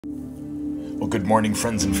Well, good morning,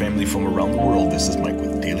 friends and family from around the world. This is Mike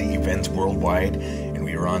with Daily Events Worldwide, and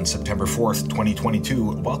we are on September 4th,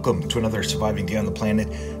 2022. Welcome to another surviving day on the planet,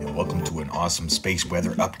 and welcome to an awesome space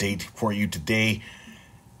weather update for you today.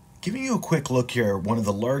 Giving you a quick look here, one of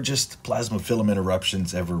the largest plasma filament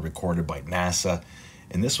eruptions ever recorded by NASA,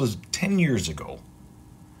 and this was 10 years ago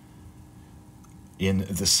in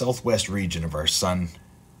the southwest region of our sun,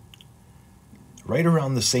 right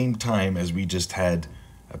around the same time as we just had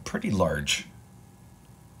a pretty large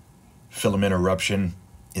filament eruption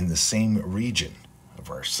in the same region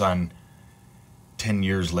of our sun 10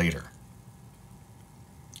 years later.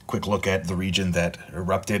 Quick look at the region that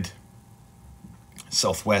erupted.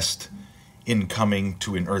 Southwest, incoming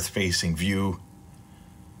to an Earth-facing view.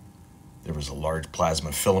 There was a large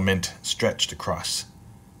plasma filament stretched across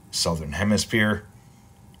the southern hemisphere.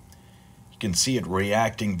 You can see it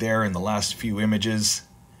reacting there in the last few images.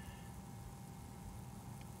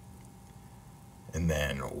 And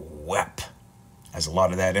then whap, as a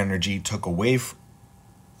lot of that energy took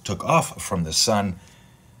off from the sun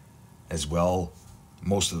as well.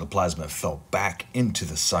 Most of the plasma fell back into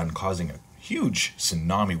the sun, causing a huge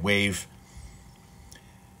tsunami wave.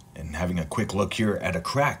 And having a quick look here at a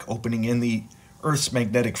crack opening in the Earth's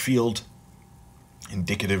magnetic field,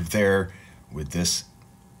 indicative there with this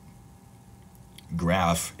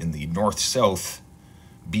graph in the north-south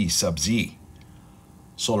B sub Z.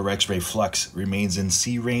 Solar X-ray flux remains in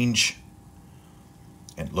C range.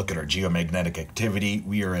 And look at our geomagnetic activity.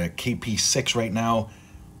 We are at KP6 right now,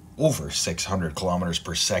 over 600 kilometers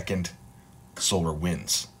per second solar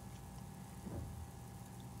winds.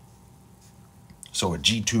 So a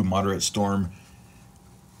G2 moderate storm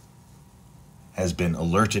has been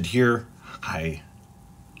alerted here. High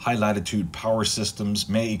latitude power systems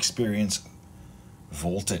may experience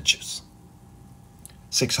voltages.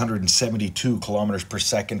 672 kilometers per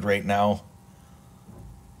second right now.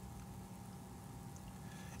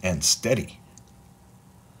 And steady.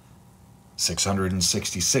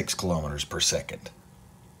 666 kilometers per second.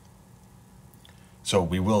 So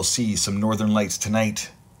we will see some northern lights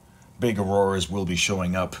tonight. Big auroras will be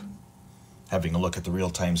showing up. Having a look at the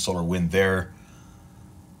real-time solar wind there.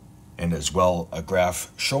 And as well a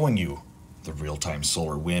graph showing you the real-time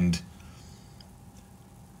solar wind.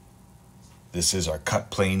 This is our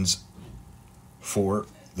cut planes for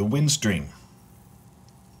the wind stream.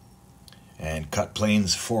 And cut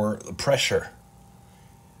planes for the pressure.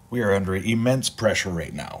 We are under immense pressure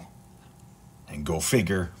right now. And go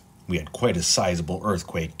figure, we had quite a sizable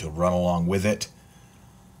earthquake to run along with it.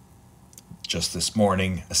 Just this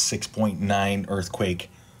morning, a 6.9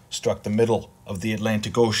 earthquake struck the middle of the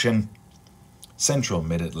Atlantic Ocean, central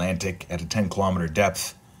mid-Atlantic at a 10-kilometer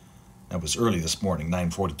depth. That was early this morning,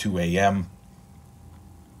 9:42 a.m.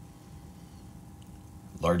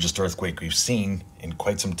 Largest earthquake we've seen in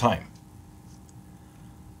quite some time.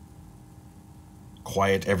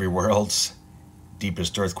 Quiet everywhere else.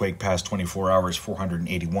 Deepest earthquake past 24 hours,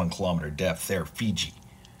 481-kilometer depth there, Fiji.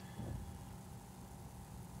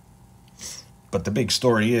 But the big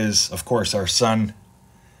story is, of course, our sun,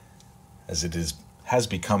 as it has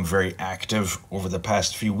become very active over the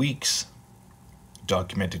past few weeks.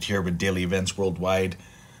 Documented here with Daily Events Worldwide,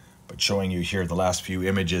 but showing you here the last few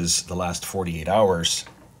images, the last 48 hours.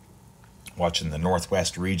 Watching the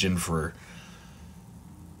northwest region for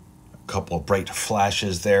a couple of bright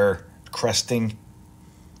flashes there, cresting.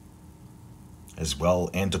 As well,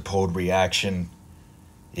 antipode reaction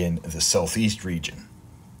in the southeast region.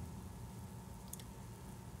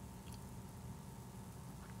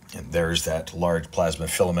 And there's that large plasma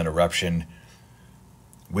filament eruption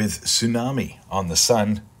with tsunami on the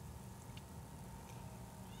sun.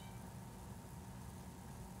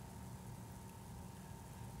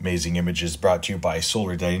 Amazing images brought to you by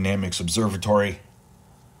Solar Dynamics Observatory.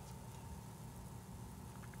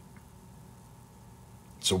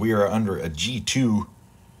 So we are under a G2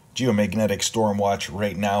 geomagnetic storm watch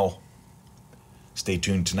right now. Stay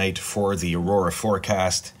tuned tonight for the aurora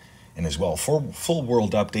forecast and as well for full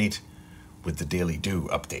world update with the Daily Dew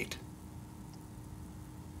update.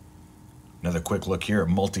 Another quick look here at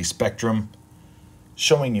multi-spectrum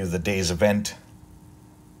showing you the day's event.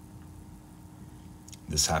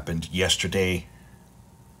 This happened yesterday,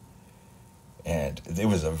 and it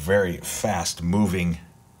was a very fast moving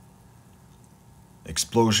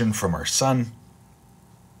explosion from our sun.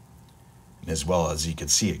 And as well as you can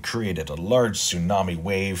see, it created a large tsunami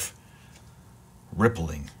wave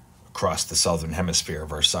rippling across the southern hemisphere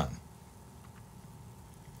of our sun.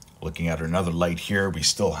 Looking at another light here, we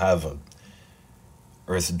still have a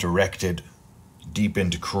Earth directed deep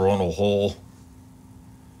into coronal hole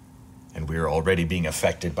And we're already being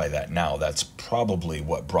affected by that now. That's probably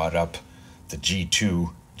what brought up the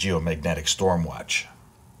G2 geomagnetic storm watch.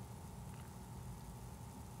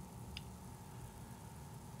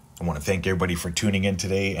 I want to thank everybody for tuning in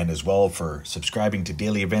today, and as well for subscribing to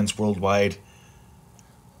Daily Events Worldwide.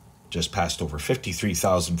 Just passed over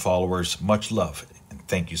 53,000 followers. Much love, and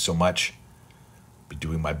thank you so much. Be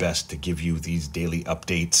doing my best to give you these daily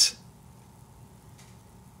updates,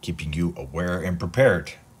 keeping you aware and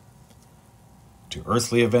prepared to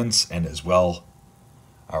earthly events and as well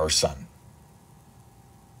our sun.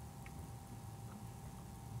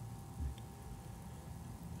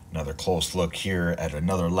 Another close look here at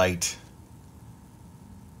another light.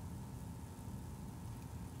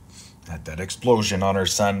 At that explosion on our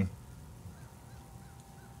sun.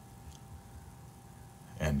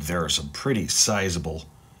 And there are some pretty sizable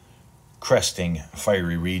cresting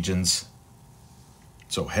fiery regions.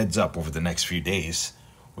 So heads up, over the next few days,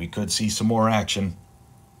 we could see some more action.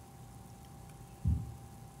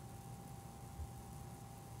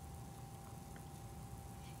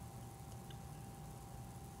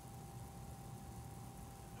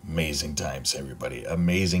 Amazing times, everybody.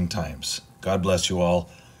 Amazing times. God bless you all.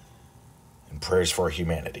 And prayers for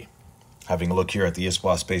humanity. Having a look here at the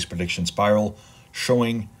ISWA Space Prediction Spiral,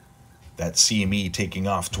 showing that CME taking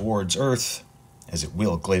off towards Earth, as it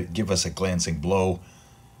will give us a glancing blow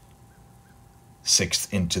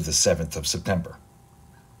 6th into the 7th of September.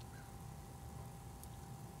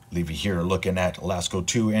 Leave you here looking at LASCO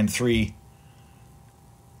 2 and 3,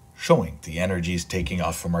 showing the energies taking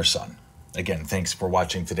off from our sun. Again, thanks for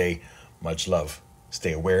watching today. Much love.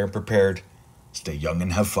 Stay aware and prepared. Stay young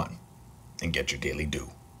and have fun. And get your daily dew.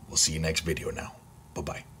 We'll see you next video now.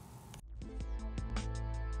 Bye-bye.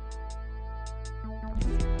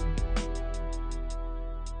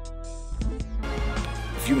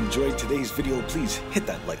 If you enjoyed today's video, please hit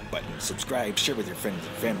that like button, subscribe, share with your friends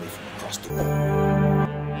and family from across the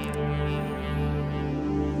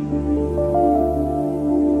world.